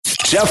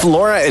Jeff,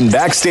 Laura, and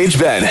Backstage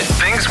Ben.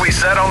 Things we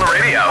said on the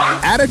radio.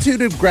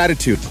 Attitude of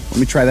gratitude. Let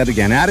me try that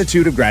again.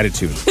 Attitude of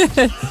gratitude.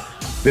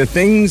 The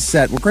things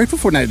that we're grateful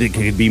for now, it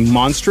could be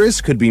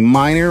monstrous, could be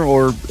minor,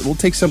 or we'll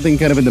take something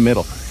kind of in the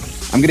middle.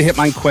 I'm going to hit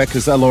mine quick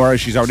because Laura,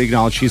 she's already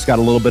acknowledged she's got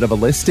a little bit of a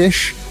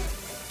list-ish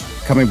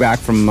coming back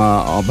from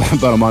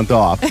about a month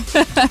off.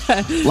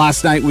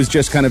 Last night was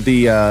just kind of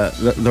the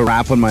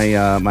wrap on my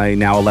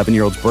now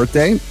 11-year-old's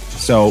birthday.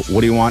 So what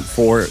do you want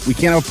for... We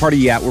can't have a party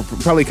yet. We're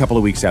probably a couple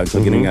of weeks out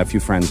until getting a few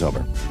friends over.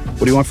 What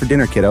do you want for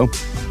dinner, kiddo?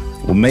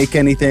 We'll make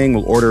anything.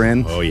 We'll order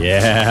in. Oh,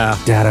 yeah.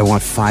 Dad, I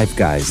want Five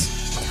Guys.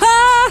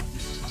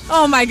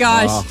 Oh, my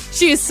gosh.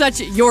 She is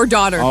such your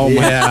daughter. Oh,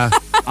 Yeah.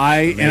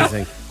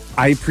 Amazing.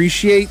 I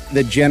appreciate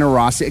the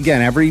generosity.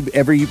 Again,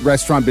 every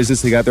restaurant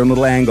business, they got their own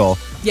little angle.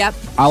 Yep.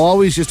 I'll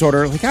always just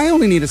order, I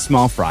only need a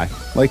small fry.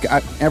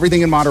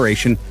 Everything in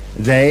moderation.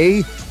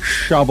 They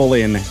shovel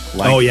in,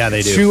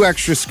 they do. 2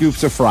 extra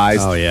scoops of fries.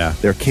 Oh, yeah.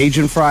 They're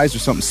Cajun fries or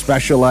something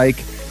special like.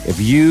 If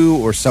you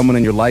or someone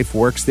in your life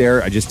works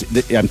there,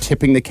 I'm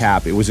tipping the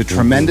cap. It was a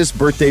tremendous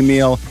birthday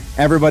meal.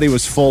 Everybody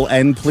was full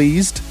and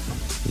pleased.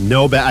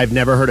 I've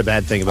never heard a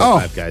bad thing about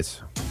Five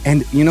Guys.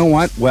 And you know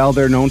what? Well,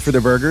 they're known for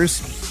their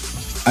burgers.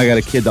 I got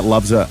a kid that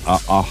loves a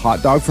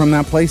hot dog from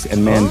that place,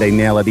 and man, they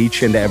nail it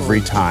each and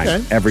every time.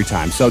 Okay. Every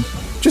time. So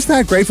just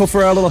that grateful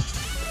for our little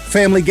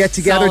family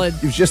get-together. Solid.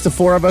 It was just the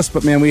 4 of us,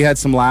 but man, we had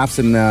some laughs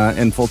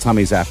and full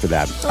tummies after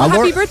that. Well,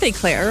 happy birthday,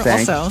 Claire,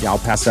 also. Yeah, I'll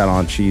pass that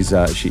on. She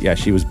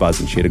was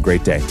buzzing. She had a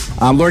great day.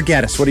 Lord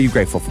Gaddis, what are you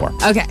grateful for?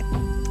 Okay.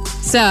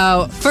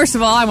 So, first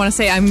of all, I want to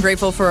say I'm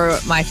grateful for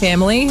my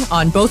family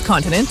on both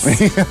continents.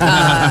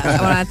 I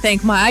want to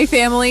thank my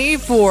family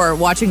for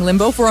watching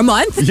Limbo for a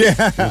month.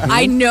 Yeah.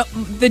 I know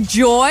the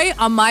joy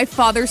on my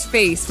father's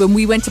face when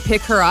we went to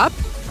pick her up.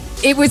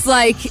 It was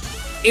like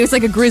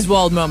a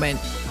Griswold moment.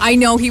 I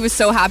know he was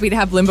so happy to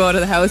have Limbo out of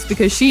the house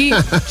because she's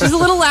a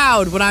little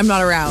loud when I'm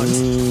not around.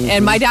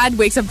 And my dad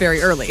wakes up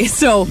very early.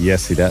 So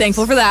yes, he does.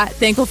 Thankful for that.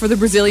 Thankful for the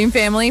Brazilian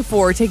family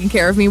for taking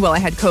care of me while I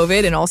had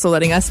COVID and also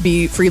letting us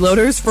be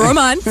freeloaders for a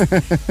month.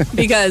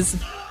 Because,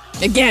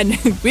 again,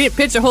 we didn't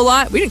pitch a whole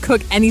lot. We didn't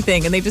cook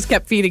anything, and they just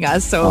kept feeding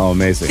us. So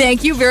amazing.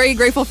 Thank you. Very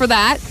grateful for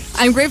that.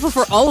 I'm grateful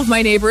for all of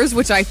my neighbors,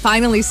 which I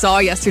finally saw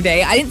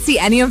yesterday. I didn't see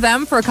any of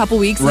them for a couple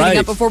weeks leading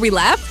up before we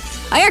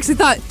left. I actually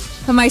thought...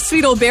 my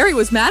sweet old Barry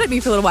was mad at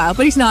me for a little while,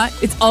 but he's not.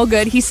 It's all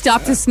good. He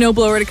stopped his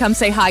snowblower to come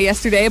say hi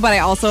yesterday, but I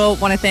also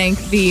want to thank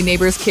the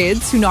neighbors'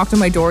 kids who knocked on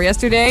my door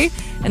yesterday,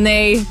 and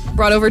they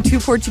brought over 2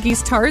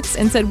 Portuguese tarts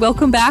and said,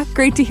 welcome back.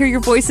 Great to hear your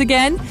voice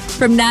again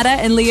from Nada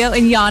and Leo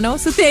and Yano,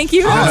 so thank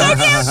you.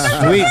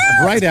 Sweet.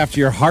 Right after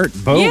your heart.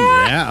 Boom.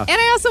 Yeah. And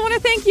I also want to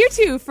thank you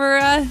two for,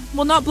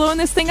 not blowing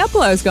this thing up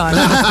while I was gone.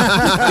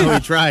 We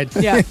tried.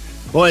 Yeah.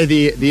 Boy,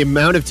 the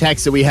amount of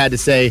texts that we had to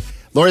say,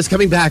 Laura's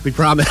coming back, we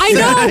promise. I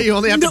know. You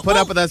only have to put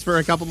up with us for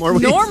a couple more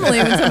weeks. Normally,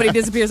 when somebody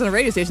disappears on a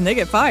radio station, they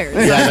get fired.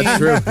 Yeah, that's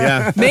true.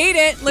 Yeah. Made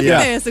it. Look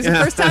at this. There's a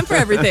first time for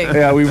everything.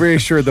 Yeah, we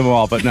reassured them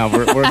all, but no,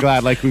 we're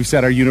glad. Like we've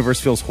said, our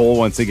universe feels whole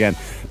once again.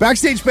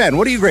 Backstage Ben,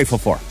 what are you grateful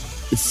for?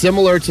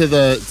 Similar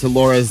to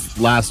Laura's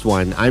last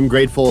one, I'm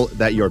grateful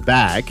that you're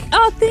back.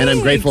 Oh, thanks. And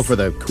I'm grateful for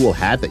the cool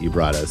hat that you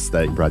brought us,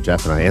 that you brought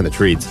Jeff and I, and the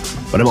treats.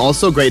 But I'm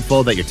also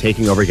grateful that you're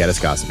taking over Get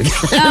Us Gossiping.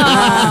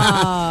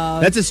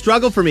 That's a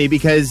struggle for me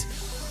because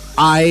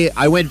I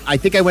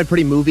think I went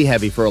pretty movie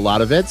heavy for a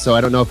lot of it, so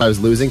I don't know if I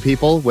was losing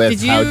people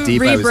with how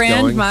deep I was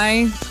going.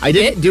 I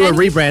didn't do a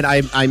rebrand.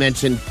 I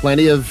mentioned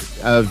plenty of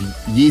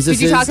Yeezus.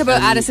 Did you talk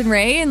about Addison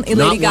Rae and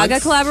Lady Gaga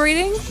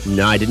collaborating?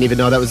 No, I didn't even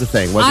know that was a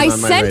thing. Wasn't I on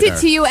my sent radar.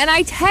 it to you, and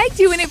I tagged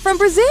you in it from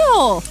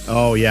Brazil.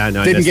 Oh yeah,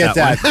 no, Didn't I get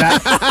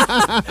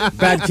that.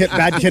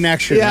 bad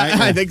connection. Yeah,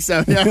 right? I think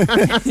so.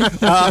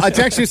 Yeah. A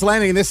text just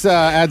landing. This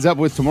adds up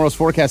with tomorrow's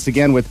forecast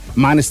again with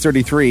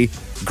 -33.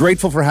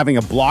 Grateful for having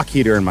a block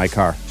heater in my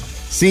car.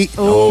 See,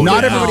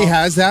 not everybody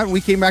has that.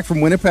 We came back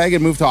from Winnipeg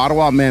and moved to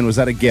Ottawa. Man, was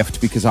that a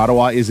gift because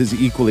Ottawa is as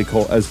equally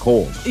as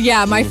cold.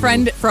 Yeah, my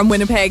friend from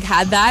Winnipeg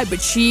had that,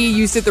 but she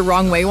used it the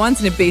wrong way once,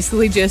 and it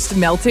basically just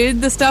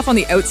melted the stuff on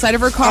the outside of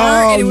her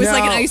car, and it was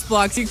like an ice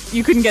block, so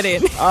you couldn't get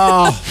in.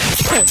 Oh.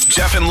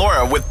 Jeff and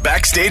Laura with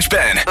Backstage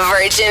Ben.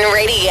 Virgin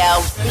Radio.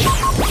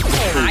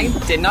 I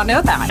did not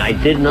know that. I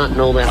did not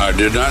know that. I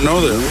did not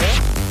know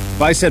that.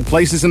 If I said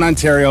places in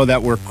Ontario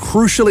that were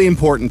crucially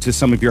important to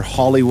some of your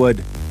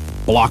Hollywood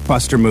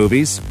blockbuster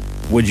movies,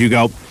 would you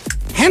go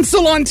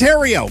Hensel,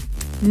 Ontario?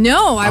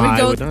 No, I would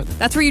go. would not.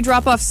 That's where you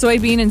drop off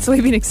soybean and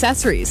soybean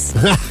accessories.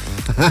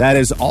 That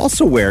is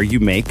also where you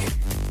make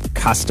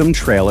custom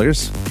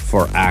trailers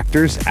for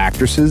actors,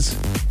 actresses,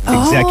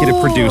 executive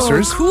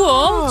producers.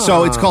 Cool.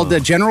 So it's called the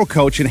General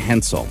Coach and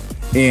Hensel,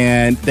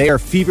 and they are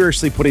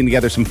feverishly putting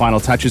together some final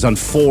touches on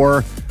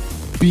 4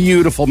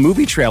 beautiful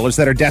movie trailers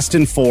that are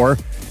destined for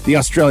the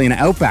Australian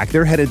outback.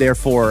 They're headed there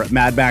for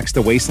Mad Max: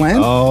 The Wasteland.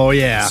 Oh,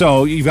 yeah.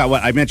 So you've got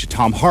what I mentioned: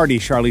 Tom Hardy,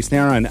 Charlize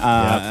Theron,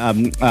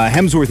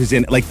 Hemsworth is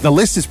in. Like the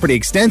list is pretty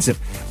extensive,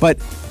 but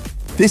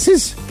this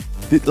is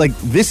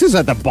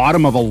at the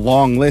bottom of a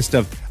long list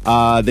of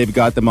They've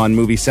got them on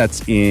movie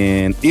sets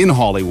in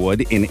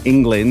Hollywood, in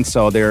England.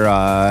 So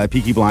they're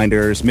Peaky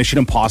Blinders, Mission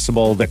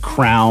Impossible, The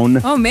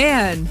Crown. Oh,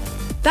 man.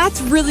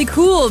 That's really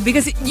cool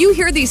because you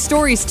hear these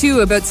stories, too,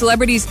 about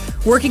celebrities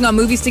working on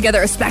movies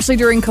together, especially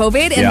during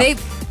COVID, and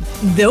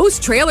those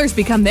trailers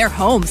become their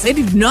homes. They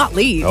do not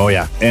leave. Oh,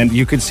 yeah. And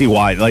you can see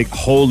why. Like,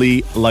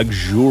 wholly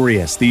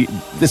luxurious.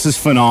 This is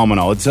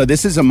phenomenal. So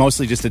this is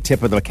mostly just a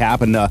tip of the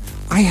cap, and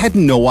I had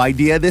no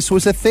idea this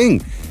was a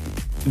thing.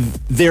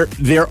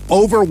 They're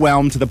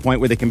overwhelmed to the point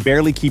where they can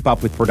barely keep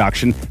up with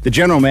production. The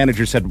general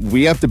manager said,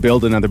 we have to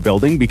build another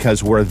building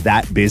because we're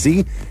that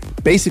busy.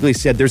 Basically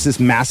said there's this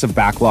massive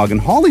backlog in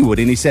Hollywood.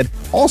 And he said,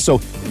 also,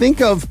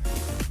 think of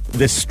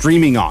the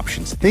streaming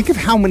options. Think of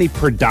how many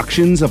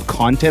productions of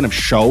content, of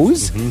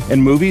shows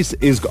and movies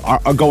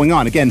are going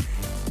on. Again,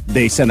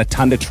 they sent a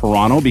ton to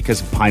Toronto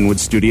because of Pinewood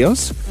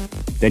Studios.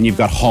 Then you've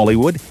got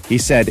Hollywood. He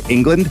said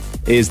England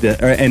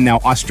and now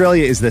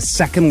Australia is the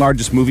second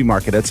largest movie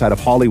market outside of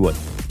Hollywood,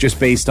 just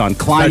based on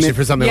climate. Especially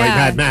for something like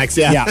Mad Max,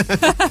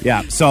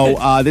 yeah.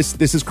 So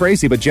this is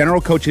crazy. But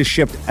General Coach has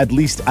shipped at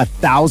least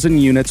 1,000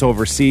 units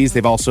overseas.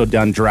 They've also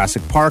done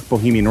Jurassic Park,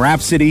 Bohemian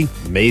Rhapsody.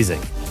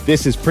 Amazing.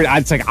 This is pretty.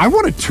 It's like I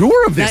want a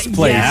tour of this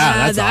place.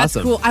 Yeah, that's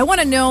awesome. Cool. I want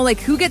to know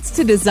who gets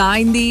to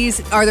design these.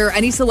 Are there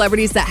any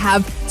celebrities that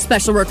have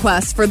special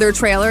requests for their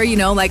trailer?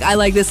 I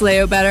like this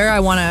layout better.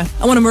 I want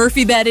a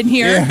Murphy bed in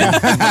here.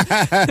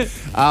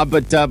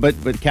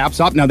 But caps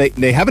off. Now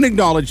they haven't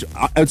acknowledged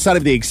outside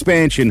of the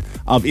expansion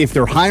of if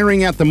they're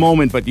hiring at the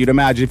moment. But you'd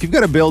imagine if you've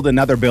got to build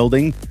another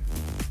building,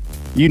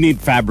 you need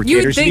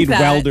fabricators, you need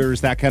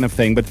welders, that kind of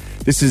thing. But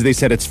they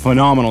said it's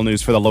phenomenal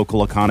news for the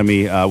local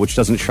economy, which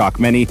doesn't shock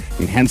many.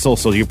 In Hensel,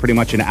 so you're pretty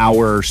much an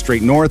hour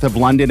straight north of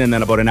London and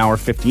then about an hour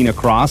 15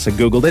 across. I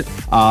Googled it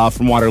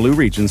from Waterloo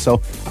region.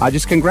 So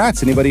just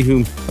congrats. Anybody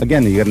who,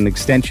 again, you got an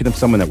extension of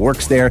someone that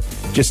works there.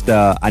 Just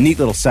a neat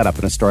little setup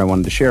and a story I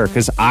wanted to share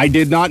because I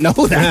did not know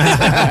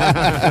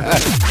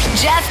that.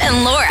 Jeff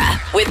and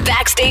Laura with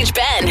Backstage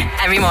Ben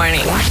every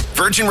morning.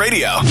 Virgin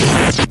Radio.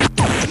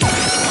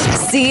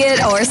 See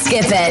it or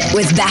skip it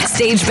with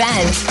Backstage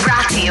Ben.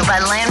 Brought to you by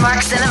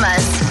Landmark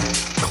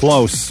Cinemas.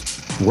 Close.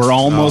 We're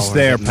almost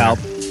there, pal.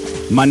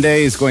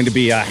 Monday is going to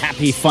be a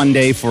happy, fun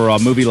day for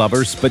movie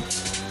lovers, but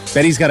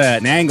Betty's got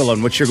an angle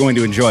on what you're going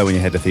to enjoy when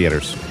you head to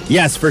theaters.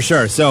 Yes, for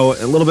sure. So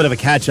a little bit of a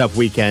catch-up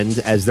weekend,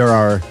 as there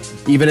are,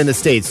 even in the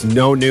States,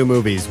 no new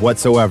movies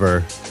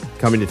whatsoever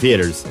coming to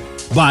theaters.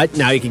 But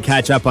now you can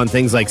catch up on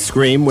things like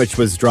Scream, which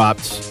was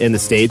dropped in the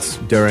States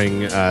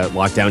during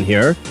lockdown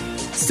here.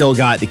 Still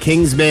got The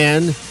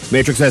Kingsman,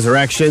 Matrix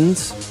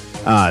Resurrections,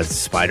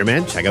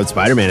 Spider-Man. Check out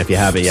Spider-Man if you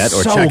haven't yet,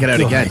 or check it out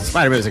again.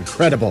 Spider-Man is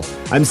incredible.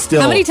 How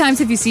many times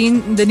have you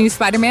seen the new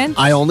Spider-Man?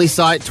 I only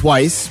saw it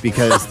twice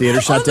because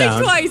theater shut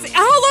down. Twice.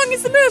 How long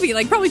is the movie?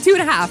 Probably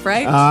 2.5,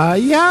 right?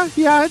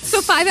 Yeah.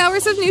 So 5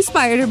 hours of new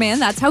Spider-Man.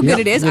 That's how good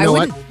it is. I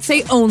wouldn't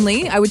say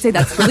only. I would say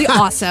that's really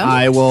awesome.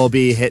 I will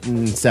be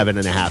hitting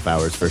 7.5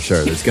 hours for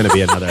sure. There's going to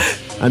be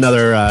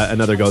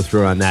another go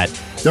through on that.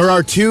 There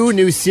are 2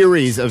 new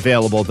series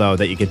available though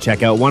that you can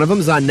check out. One of them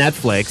is on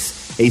Netflix.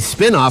 A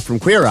spin-off from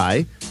Queer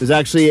Eye. There's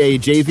actually a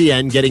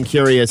JVN Getting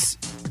Curious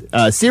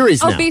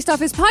series now. Oh, based off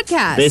his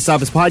podcast. Based off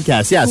his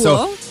podcast, yeah. Cool.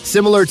 So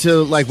similar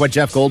to what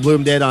Jeff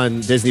Goldblum did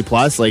on Disney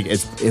Plus,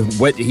 it's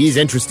what he's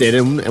interested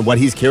in and what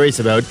he's curious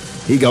about,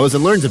 he goes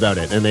and learns about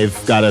it. And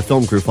they've got a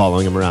film crew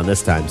following him around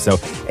this time. So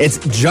it's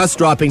just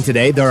dropping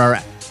today. There are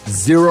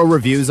 0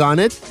 reviews on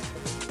it,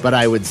 but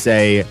I would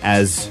say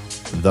as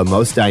the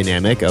most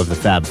dynamic of the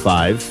Fab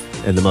Five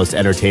and the most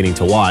entertaining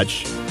to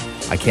watch,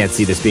 I can't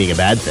see this being a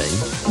bad thing.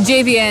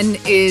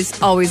 JVN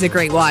is always a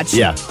great watch.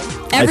 Yeah.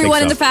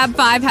 Everyone in the Fab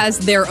Five has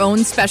their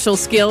own special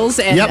skills.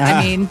 And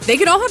I mean, they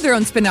could all have their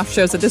own spin-off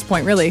shows at this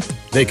point, really.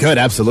 They could,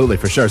 absolutely,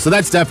 for sure. So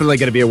that's definitely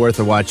going to be worth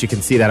a watch. You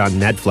can see that on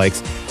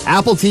Netflix.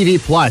 Apple TV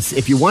Plus,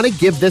 if you want to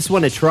give this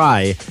one a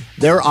try,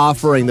 they're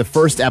offering the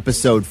first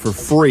episode for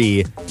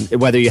free,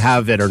 whether you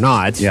have it or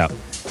not. Yeah.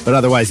 But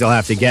otherwise, you'll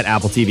have to get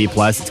Apple TV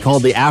Plus. It's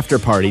called The After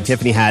Party,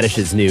 Tiffany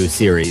Haddish's new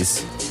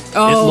series.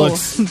 Oh. It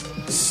looks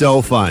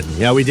so fun.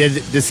 Yeah, we did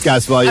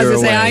discuss while you were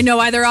away. I know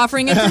why they're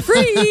offering it for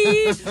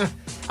free.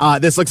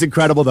 This looks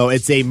incredible, though.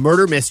 It's a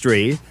murder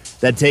mystery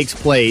that takes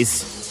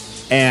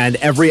place, and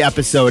every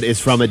episode is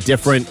from a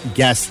different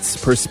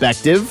guest's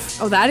perspective.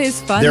 Oh, that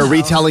is fun. They're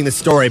retelling the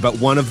story, but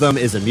one of them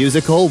is a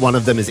musical, one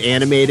of them is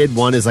animated,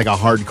 one is like a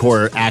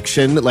hardcore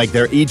action.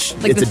 They're each,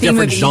 it's a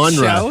different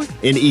genre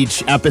in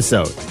each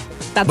episode.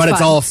 That's but fun.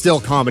 It's all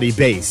still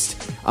comedy-based.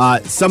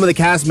 Some of the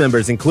cast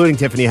members, including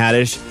Tiffany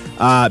Haddish,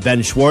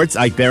 Ben Schwartz,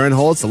 Ike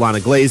Barinholtz, Alana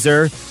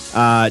Glazer,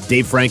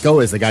 Dave Franco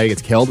is the guy who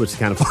gets killed, which is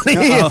kind of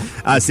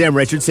funny. Sam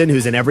Richardson,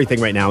 who's in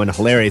everything right now and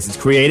hilarious. It's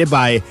created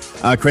by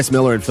Chris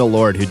Miller and Phil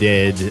Lord, who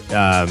did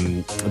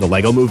the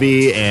Lego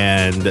Movie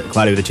and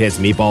Cloudy with a Chance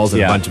of Meatballs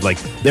and a bunch of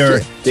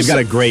they've got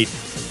a great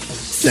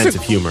sense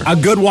of humor. A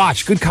good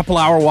watch, good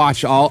couple-hour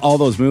watch, all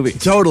those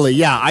movies. Totally,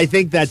 yeah. I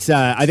think this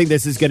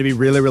is going to be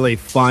really, really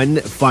fun,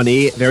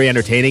 funny, very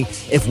entertaining.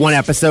 If one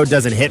episode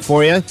doesn't hit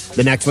for you,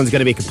 the next one's going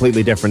to be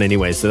completely different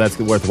anyway, so that's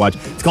worth a watch.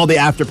 It's called The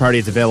After Party.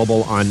 It's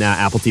available on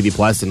Apple TV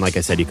Plus, and like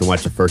I said, you can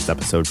watch the first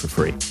episode for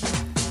free.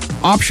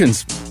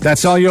 Options.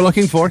 That's all you're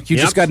looking for. You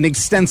just got an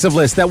extensive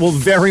list that will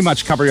very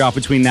much cover you off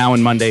between now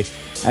and Monday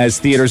as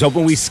theaters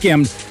open. We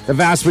skimmed the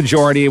vast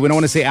majority. We don't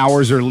want to say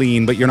hours are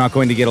lean, but you're not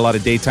going to get a lot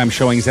of daytime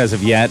showings as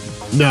of yet.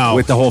 No.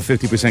 With the whole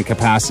 50%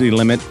 capacity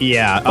limit.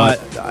 Yeah,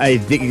 I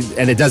think,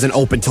 and it doesn't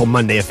open till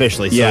Monday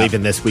officially, so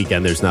even this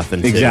weekend there's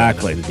nothing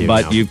exactly. to do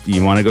But now.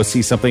 you want to go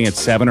see something at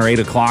 7 or 8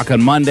 o'clock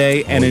on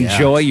Monday and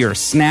enjoy your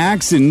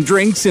snacks and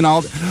drinks and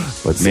all.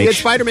 But See it,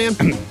 Spider-Man.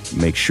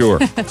 Make sure,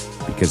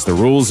 because the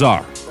rules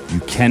are, you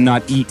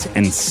cannot eat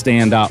and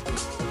stand up.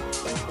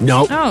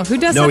 Nope. Oh, who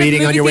does no that at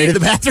eating the on your way to the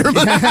movie bathroom.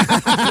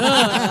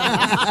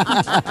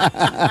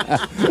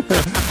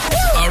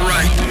 All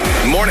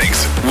right.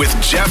 Mornings with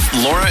Jeff,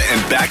 Laura,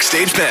 and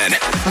Backstage Ben.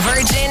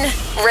 Virgin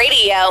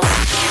Radio.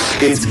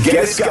 It's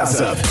Guest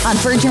Gossip. On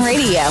Virgin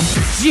Radio.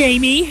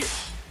 Jamie.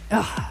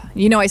 Ugh.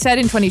 You know, I said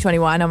in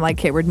 2021, I'm like,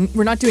 okay,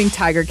 we're not doing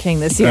Tiger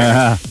King this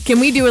year. Can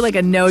we do it like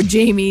a no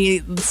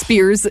Jamie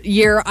Spears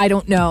year? I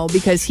don't know,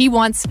 because he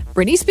wants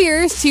Britney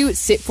Spears to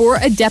sit for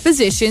a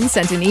deposition,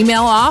 sent an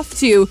email off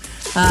to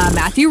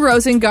Matthew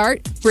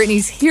Rosengart,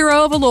 Britney's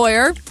hero of a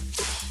lawyer,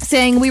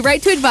 saying, we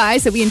write to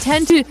advise that we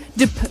intend to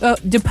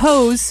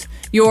depose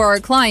your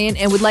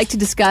client and would like to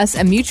discuss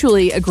a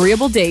mutually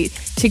agreeable date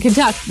to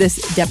conduct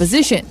this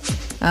deposition.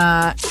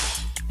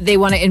 They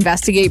want to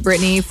investigate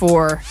Britney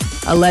for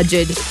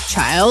alleged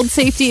child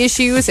safety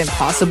issues and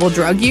possible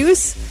drug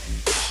use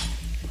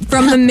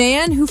from the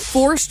man who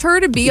forced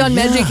her to be on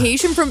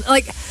medication from,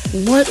 like,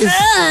 what is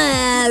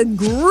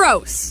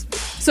gross.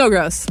 So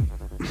gross.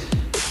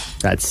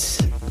 That's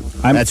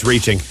That's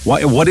reaching.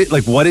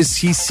 What is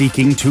he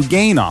seeking to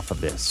gain off of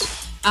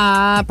this?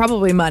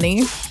 Probably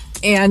money.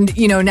 And,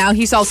 you know, now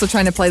he's also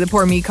trying to play the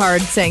poor me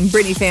card, saying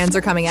Britney fans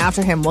are coming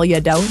after him. Well, you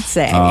don't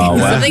say. Oh,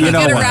 well, Something you he's know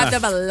going to what? wrap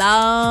up a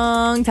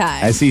long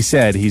time. As he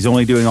said, he's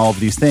only doing all of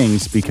these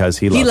things because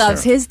he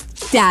loves her. his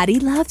daddy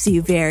loves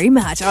you very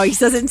much. Oh, he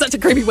says it in such a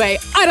creepy way.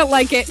 I don't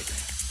like it.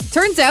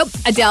 Turns out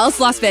Adele's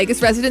Las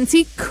Vegas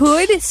residency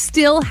could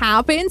still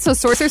happen. So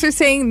sources are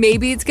saying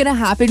maybe it's going to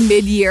happen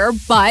mid-year,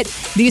 but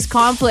these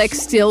conflicts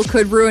still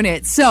could ruin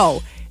it.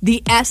 So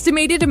the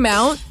estimated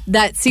amount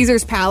that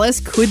Caesars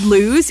Palace could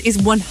lose is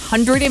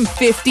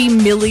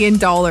 $150 million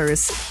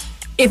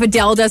if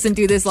Adele doesn't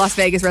do this Las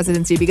Vegas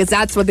residency, because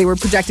that's what they were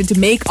projected to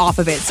make off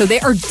of it. So they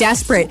are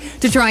desperate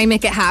to try and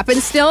make it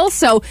happen still.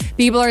 So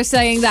people are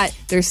saying that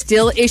there's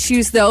still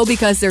issues, though,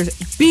 because there's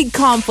big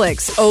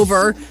conflicts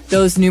over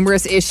those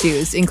numerous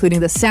issues,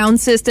 including the sound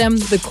system,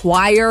 the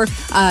choir,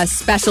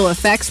 special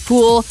effects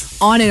pool,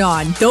 on and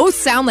on. Those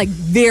sound like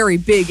very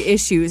big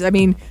issues. I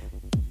mean,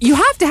 you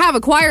have to have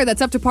a choir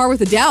that's up to par with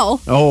Adele.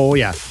 Oh,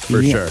 yeah,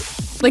 for sure.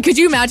 Like, could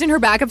you imagine her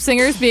backup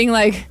singers being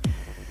like,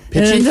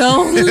 Pitchy. and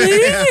only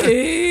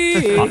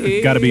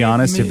Got to be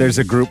honest, if there's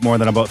a group more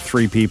than about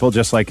 3 people,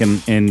 just like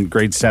in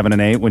grade 7 and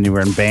 8 when you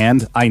were in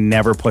band, I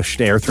never pushed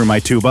air through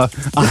my tuba.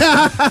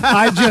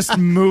 I just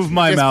move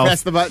my Just mouth.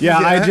 press the button. Yeah,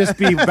 Yeah. I'd just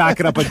be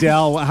backing up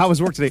Adele. How was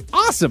work today?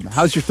 Awesome.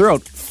 How's your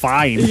throat?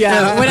 Fine.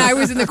 Yeah, when I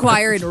was in the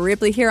choir in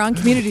Ripley here on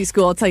community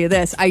school, I'll tell you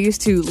this, I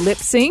used to lip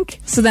sync,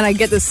 so then I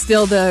get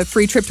the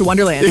free trip to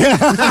Wonderland.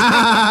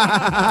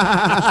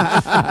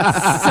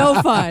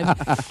 So fun.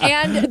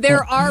 And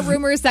there are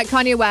rumors that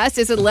Kanye West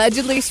is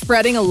allegedly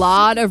spreading a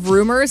lot of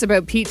rumors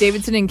about Pete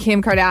Davidson and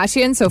Kim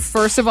Kardashian. So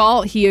first of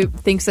all, he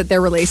thinks that their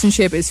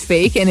relationship is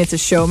fake and it's a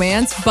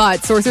showman's,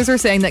 but sources are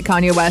saying that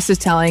Kanye West is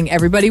telling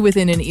everybody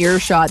within an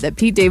earshot that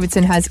Pete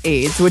Davidson has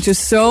AIDS, which is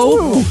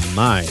so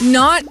My.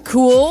 not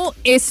cool,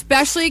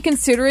 especially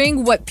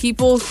considering what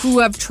people who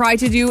have tried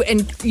to do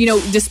and, you know,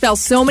 dispel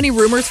so many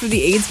rumors for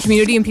the AIDS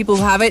community and people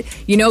who have it.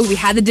 You know, we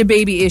had the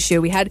DaBaby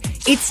issue.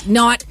 it's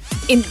not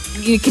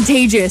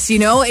contagious, you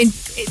know, and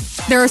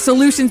there are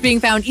solutions being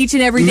found each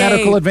and every day.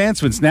 Medical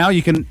advancements. Now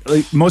you can,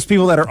 most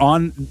people that are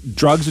on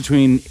drugs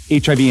between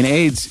HIV and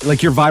AIDS,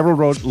 like your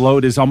viral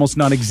load is almost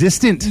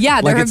non-existent. Yeah,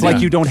 like there it's have like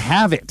been you don't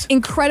have it.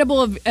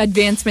 incredible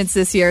advancements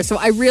this year. So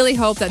I really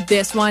hope that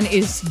this one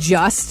is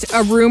just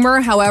a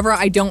rumor. However,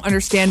 I don't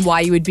understand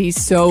why you would be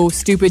so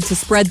stupid to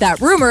spread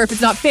that rumor if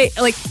it's not fake.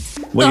 Like,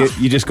 Well, ugh.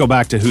 you just go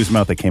back to whose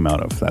mouth it came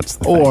out of. That's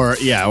the thing.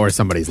 Or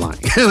somebody's lying.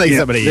 Like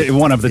somebody.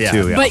 One of the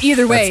two. Yeah. But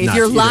either way, That's if nuts.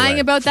 you're Either lying way.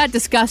 about that,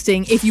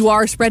 disgusting. If you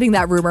are spreading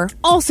that rumor,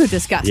 also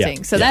disgusting.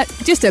 Yeah. So that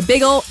just a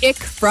big ol' ick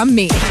from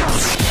me.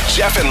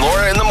 Jeff and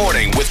Laura in the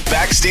morning with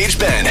Backstage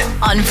Ben.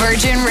 On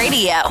Virgin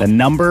Radio. The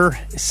number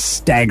is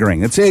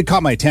staggering. It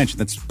caught my attention.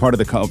 That's part of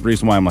the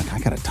reason why I'm like, I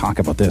got to talk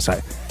about this.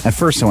 At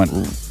first I went,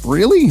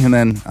 really? And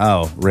then,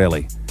 oh,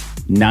 really?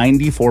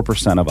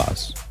 94% of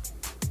us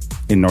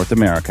in North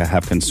America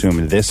have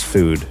consumed this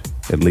food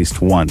at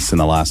least once in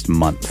the last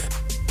month.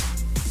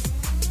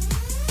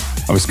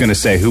 I was going to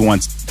say, who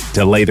wants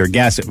to later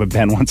guess it, but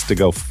Ben wants to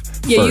go first.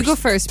 Yeah, you go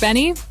first,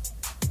 Benny.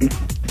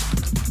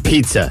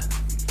 Pizza.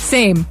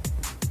 Same.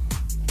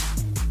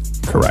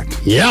 Correct.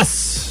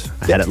 Yes.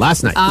 I had it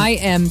last night. I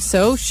am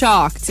so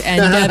shocked and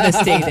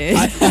devastated.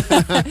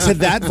 To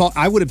that,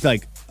 I would have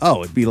like,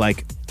 it'd be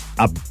like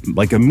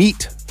a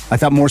meat. I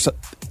thought more so.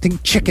 I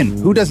think chicken.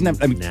 Who doesn't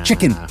have? I mean,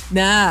 chicken.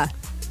 Nah.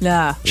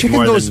 Chicken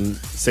More goes. than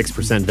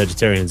 6%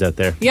 vegetarians out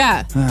there.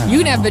 Yeah. You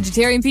can have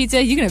vegetarian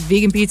pizza. You can have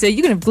vegan pizza.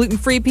 You can have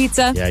gluten-free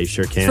pizza. Yeah, you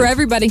sure can. For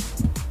everybody.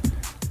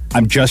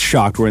 I'm just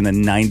shocked we're in the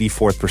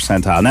 94th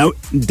percentile. Now,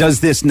 does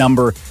this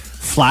number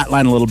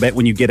flatline a little bit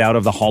when you get out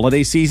of the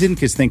holiday season?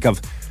 Because think of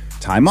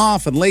time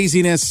off and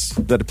laziness,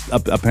 but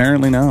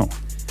apparently no.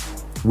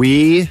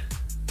 We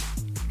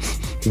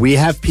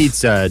have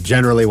pizza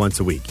generally once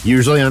a week,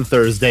 usually on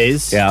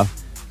Thursdays. Yeah.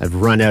 I've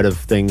run out of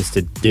things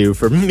to do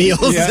for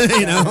meals,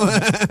 you know.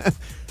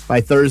 By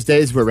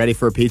Thursdays, we're ready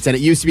for a pizza. And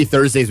it used to be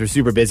Thursdays we're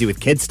super busy with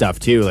kid stuff,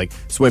 too, like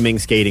swimming,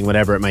 skating,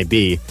 whatever it might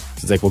be. So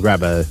it's like we'll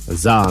grab a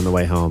za on the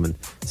way home and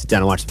sit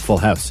down and watch the Full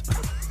House.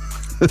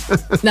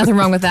 Nothing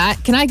wrong with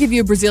that. Can I give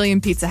you a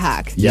Brazilian pizza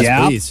hack? Yes,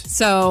 Yeah. please.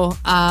 So,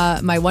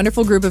 my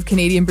wonderful group of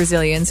Canadian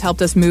Brazilians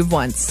helped us move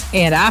once.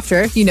 And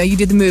after, you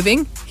did the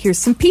moving, here's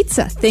some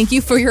pizza. Thank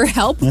you for your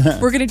help.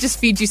 We're going to just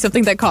feed you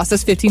something that cost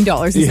us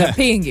 $15 instead of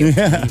paying you.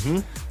 Yeah.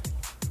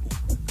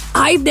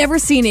 I've never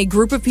seen a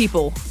group of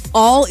people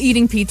all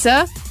eating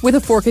pizza with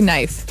a fork and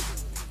knife.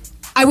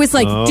 I was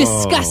like,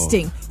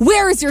 disgusting.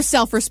 Where is your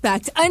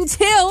self-respect?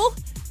 Until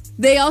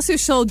they also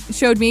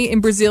showed me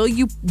in Brazil,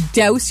 you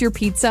douse your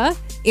pizza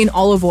in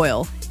olive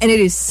oil. And it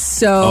is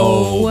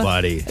so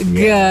buddy. good.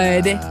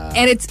 Yeah.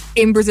 And it's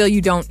in Brazil, you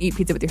don't eat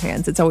pizza with your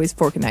hands. It's always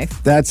fork and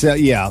knife. That's, a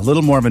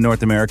little more of a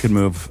North American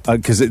move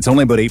because it's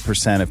only about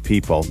 8% of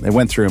people. They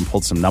went through and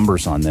pulled some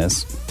numbers on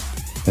this.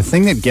 The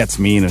thing that gets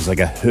me is like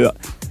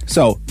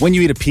so when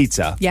you eat a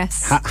pizza,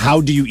 Yes. how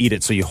do you eat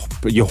it? So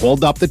you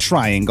hold up the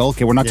triangle.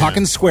 Okay, we're not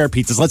talking square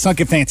pizzas. Let's not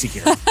get fancy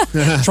here.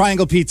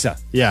 Triangle pizza.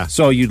 Yeah.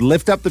 So you'd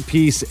lift up the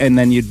piece and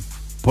then you'd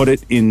put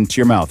it into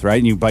your mouth, right?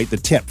 And you bite the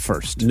tip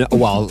first. No,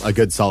 well, a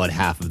good solid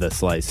half of the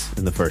slice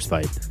in the first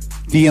bite.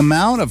 The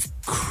amount of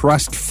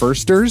crust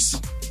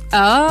firsters.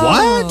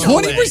 Oh. What?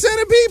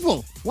 20% of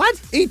people. What?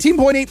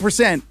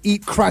 18.8%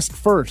 eat crust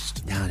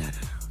first. No.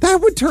 That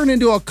would turn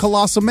into a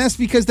colossal mess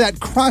because that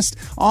crust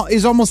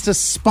is almost a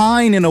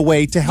spine in a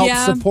way to help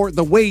support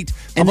the weight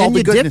And of all then the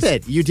you goodness.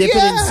 dip it. You dip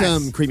it in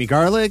some creamy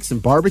garlic, some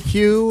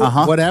barbecue,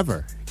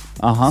 whatever.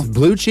 Some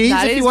blue cheese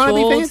That if is you want to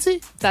be bold.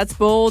 fancy. That's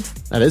bold.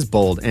 That is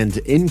bold and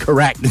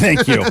incorrect.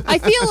 Thank you. I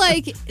feel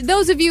like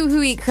those of you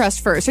who eat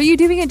crust first, are you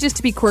doing it just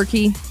to be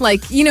quirky?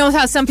 Like, you know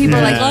how some people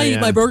are like, I eat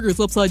my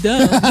burgers upside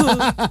down.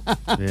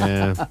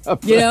 Yeah.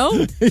 You know?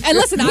 And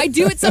listen, I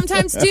do it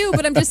sometimes too,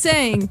 but I'm just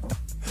saying,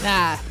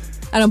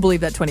 I don't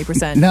believe that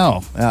 20%.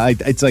 No,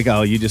 it's like,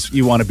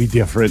 you want to be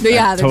different. But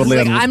yeah, they're totally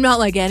just like, on, I'm not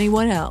like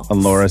anyone else.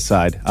 on Laura's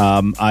side.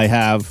 I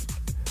have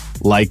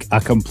like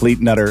a complete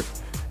nutter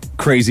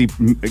crazy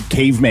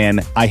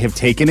caveman. I have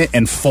taken it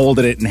and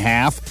folded it in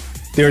half.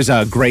 There's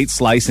a great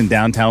slice in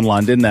downtown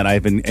London that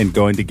I've been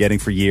going to getting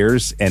for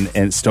years,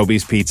 and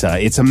Stobie's Pizza.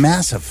 It's a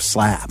massive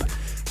slab.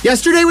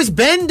 Yesterday was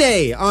Ben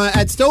Day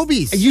at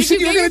Stobie's. You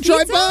said you were get going to your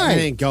drive pizza? I by.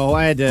 didn't go.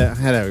 I had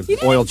a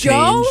didn't oil go?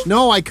 change.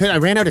 No, I couldn't. I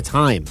ran out of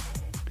time.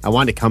 I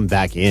wanted to come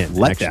back in.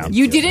 Let actually. down.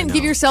 You I didn't know.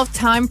 give yourself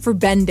time for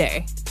Ben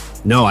Day.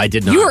 No, I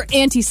did not. You were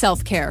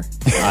anti-self-care.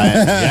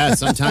 Yeah,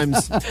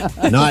 sometimes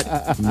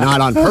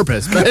not on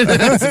purpose, but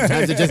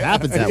sometimes it just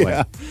happens that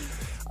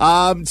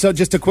way. So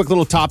just a quick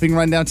little topping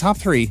rundown. Top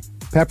 3.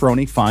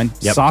 Pepperoni, fine.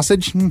 Yep.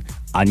 Sausage,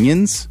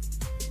 onions.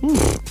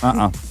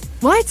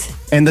 What?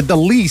 And the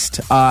least,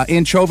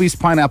 anchovies,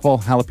 pineapple,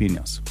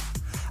 jalapenos.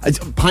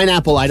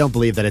 Pineapple, I don't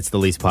believe that it's the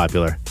least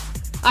popular.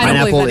 I don't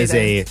Pineapple believe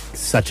is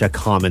such a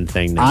common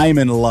thing now. I'm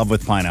in love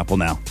with pineapple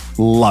now.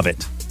 Love it.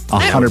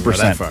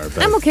 100%.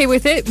 I'm okay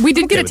with it. We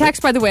did get a with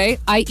text, by the way.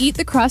 I eat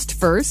the crust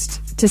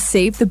first to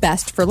save the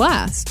best for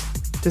last.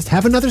 Just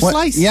have another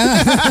slice.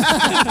 Yeah.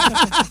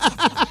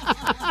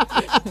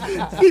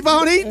 Keep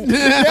on eating.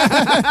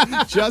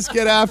 Just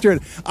get after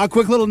it. A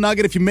quick little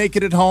nugget if you make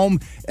it at home,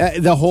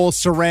 the whole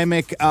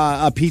ceramic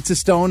pizza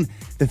stone.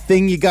 The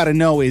thing you got to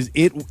know is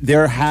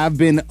there have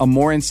been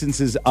more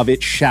instances of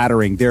it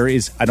shattering. There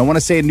is, I don't want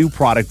to say a new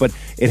product, but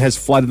it has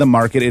flooded the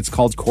market. It's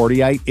called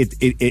cordite.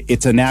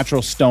 It's a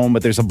natural stone,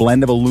 but there's a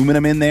blend of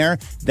aluminum in there.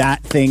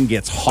 That thing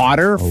gets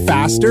hotter,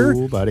 faster,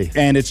 buddy.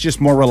 and it's just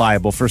more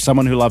reliable for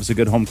someone who loves a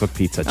good home-cooked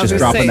pizza. Just gonna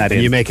dropping say, that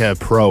in. You make a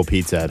pro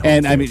pizza at home.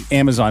 And I mean,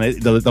 Amazon,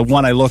 the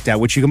one I looked at,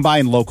 which you can buy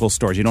in local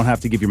stores. You don't have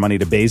to give your money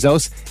to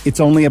Bezos. It's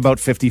only about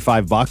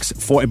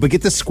 $55 but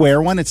get the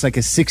square one. It's like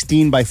a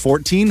 16 by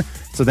 14.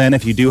 So then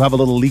if you do have a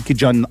little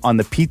leakage on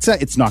the pizza,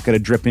 it's not going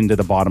to drip into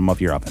the bottom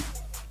of your oven.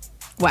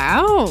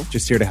 Wow.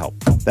 Just here to help.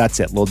 That's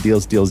it. Little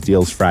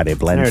deals Friday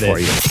blend There it for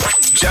is.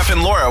 you. Jeff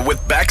and Laura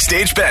with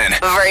Backstage Ben.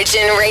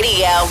 Virgin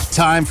Radio.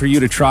 Time for you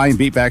to try and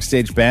beat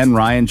Backstage Ben.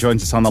 Ryan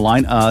joins us on the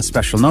line.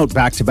 Special note,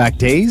 back-to-back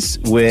days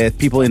with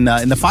people in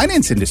the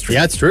finance industry.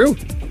 Yeah, it's true.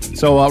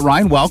 So,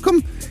 Ryan,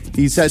 welcome.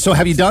 He says, so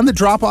have you done the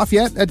drop-off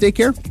yet at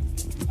daycare?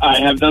 I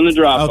have done the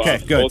drop-off. Okay,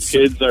 good. Both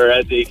kids are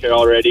at daycare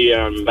already.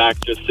 I'm back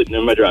just sitting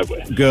in my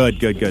driveway.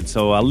 Good.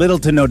 So a little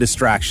to no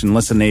distraction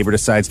unless a neighbor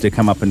decides to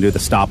come up and do the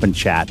stop and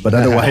chat. But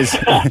otherwise,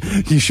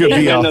 you should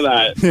be Amen to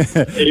that.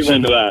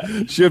 Amen to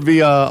that. Should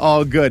be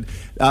all good.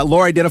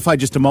 Laura identified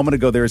just a moment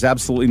ago there is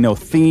absolutely no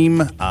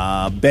theme.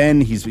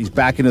 Ben, he's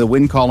back into the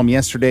win column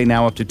yesterday,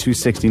 now up to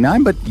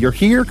 269. But you're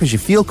here because you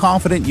feel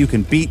confident you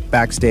can beat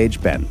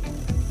Backstage Ben.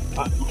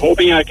 I'm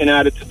hoping I can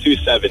add it to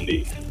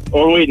 270.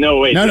 Oh, wait.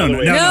 No. No,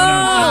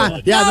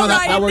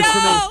 that works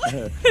for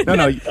me.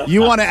 No,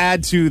 you want to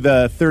add to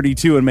the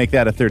 32 and make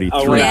that a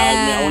 33.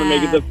 I want to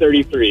make it to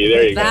 33.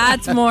 There you go.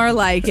 That's more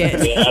like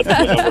it. Yeah,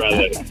 that's the number I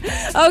like.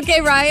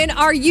 Okay, Ryan,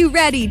 are you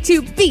ready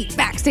to beat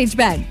Backstage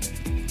Ben?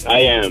 I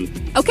am.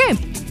 Okay,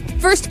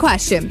 first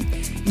question.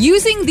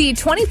 Using the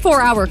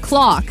 24-hour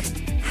clock,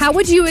 how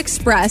would you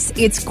express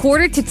it's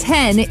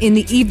 9:45 in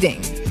the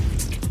evening?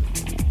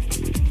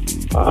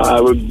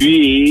 I would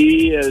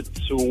be at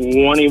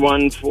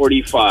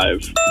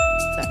 21:45.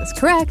 That is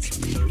correct.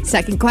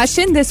 Second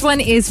question. This one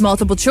is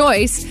multiple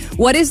choice.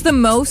 What is the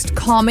most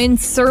common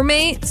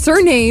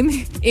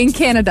surname in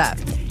Canada?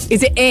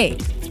 Is it A,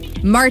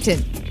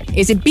 Martin?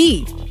 Is it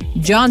B,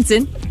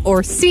 Johnson?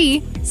 Or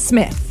C,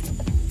 Smith?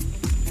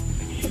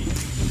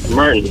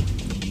 Martin.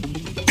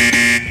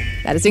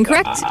 That is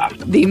incorrect.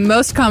 The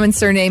most common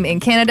surname in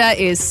Canada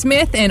is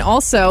Smith, and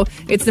also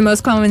it's the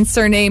most common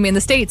surname in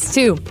the States,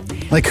 too.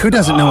 Like, who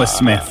doesn't know a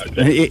Smith?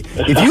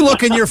 If you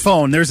look in your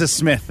phone, there's a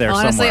Smith there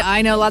Honestly, somewhere.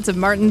 I know lots of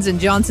Martins and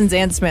Johnsons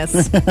and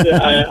Smiths.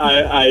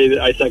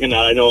 I second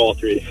that. I know all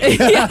three.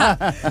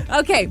 Yeah.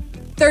 Okay,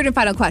 third and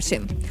final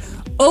question.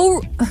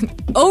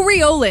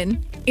 Aureolin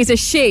is a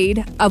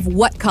shade of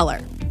what color?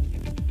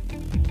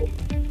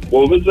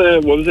 What was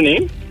the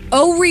name?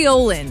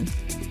 Aureolin.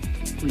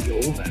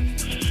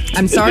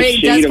 I'm sorry,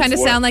 it does kind of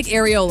sound like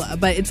areola,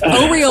 but it's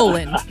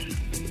aureolin.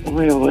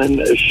 Aureolin,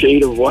 a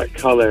shade of what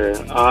color?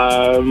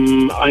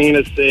 I'm going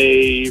to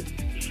say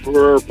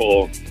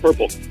purple.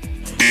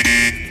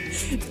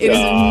 It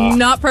is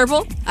not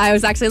purple. I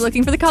was actually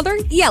looking for the color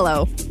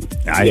yellow.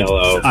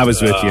 Yellow. I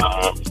was with you.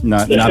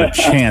 Not a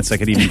chance I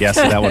could even guess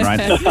that one,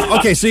 Ryan.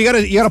 Okay, so you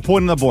got a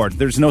point on the board.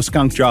 There's no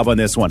skunk job on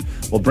this one.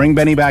 We'll bring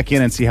Benny back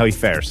in and see how he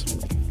fares.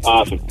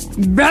 Awesome.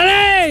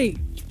 Benny!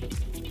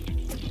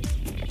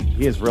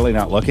 He is really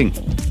not looking.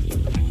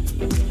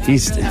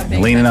 He's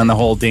leaning on the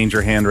whole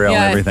danger handrail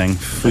and everything.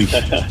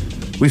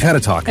 We've had a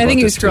talk about I think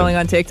he was this, scrolling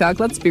on TikTok.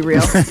 Let's be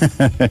real.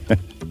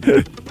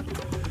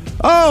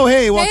 Oh,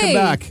 hey, welcome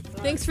back.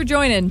 Thanks for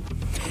joining.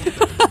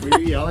 Were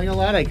you yelling a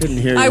lot? I couldn't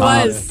hear you. I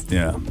was.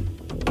 Yeah.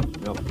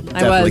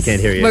 Definitely can't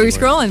hear you Where were you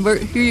anymore.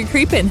 scrolling? Who are you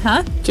creeping,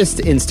 huh? Just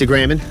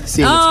Instagramming,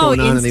 seeing what's going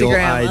on in the old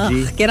Instagram.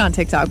 IG. Ugh, get on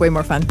TikTok. Way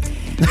more fun.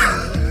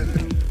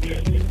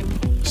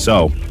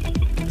 So,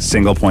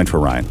 single point for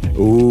Ryan.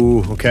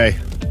 Ooh, okay.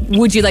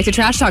 Would you like to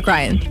trash talk,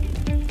 Ryan?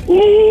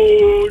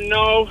 Ooh,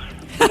 no.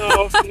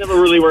 Never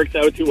really worked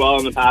out too well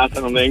in the past,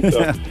 I don't think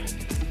so.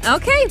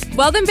 Okay,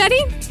 well then, Betty,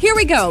 here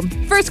we go.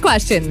 First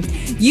question.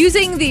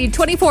 Using the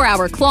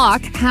 24-hour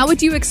clock, how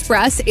would you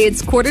express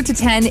it's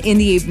 9:45 in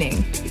the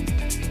evening?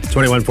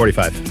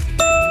 21:45.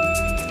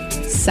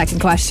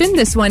 Second question.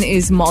 This one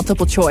is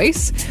multiple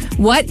choice.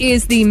 What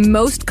is the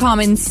most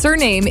common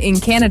surname in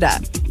Canada?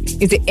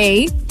 Is it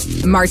A,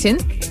 Martin,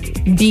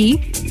 B,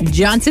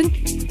 Johnson,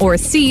 or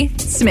C,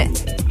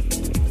 Smith?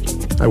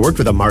 I worked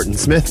with a Martin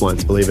Smith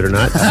once, believe it or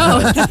not.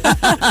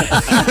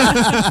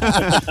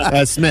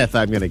 Smith,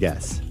 I'm going to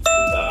guess.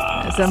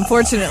 That's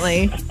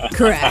unfortunately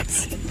correct.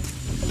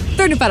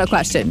 Third and final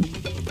question.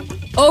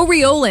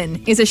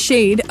 Aureolin is a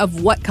shade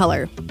of what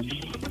color?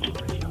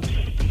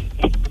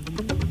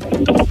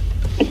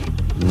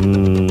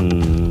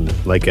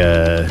 Like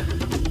a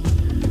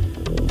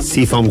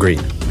seafoam green.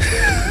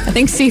 I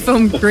think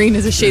seafoam green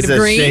is a shade of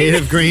green. It's a shade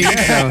of green.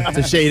 So it's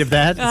a shade of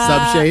that.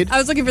 Subshade. I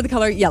was looking for the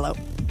color yellow.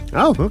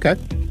 Oh, okay.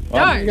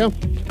 Well, there you go.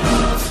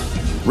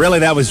 Really,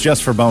 that was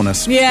just for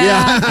bonus.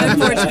 Yeah.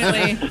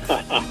 Unfortunately.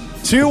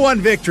 2-1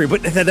 victory,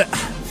 but you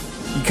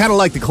kind of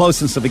like the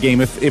closeness of the game.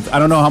 If I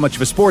don't know how much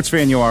of a sports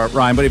fan you are,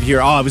 Ryan, but if you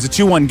hear, it was a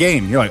 2-1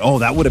 game, you're like,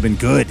 that would have been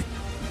good.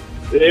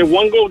 A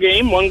one-goal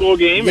game.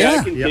 Yeah,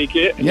 I can take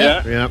it.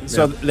 Yeah.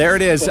 So there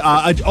it is.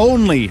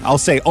 I'll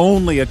say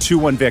only a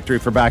 2-1 victory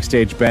for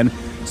Backstage Ben.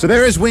 So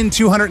there is win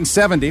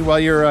 270 while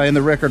you're in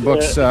the record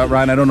books,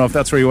 Ryan. I don't know if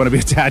that's where you want to be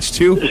attached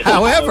to.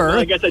 However,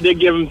 I guess I did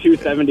give him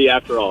 270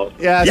 after all.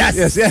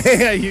 Yes.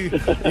 Yeah, you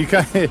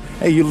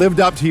lived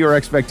up to your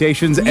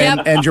expectations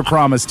and your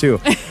promise too.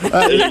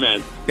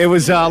 Amen. It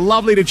was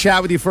lovely to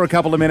chat with you for a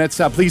couple of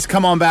minutes. Please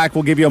come on back.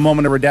 We'll give you a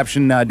moment of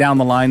redemption down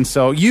the line,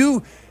 so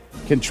you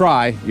can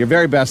try your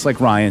very best,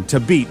 like Ryan, to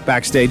beat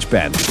Backstage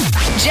Ben.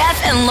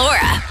 Jeff and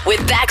Laura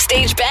with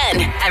Backstage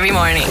Ben every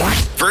morning.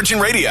 Virgin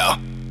Radio.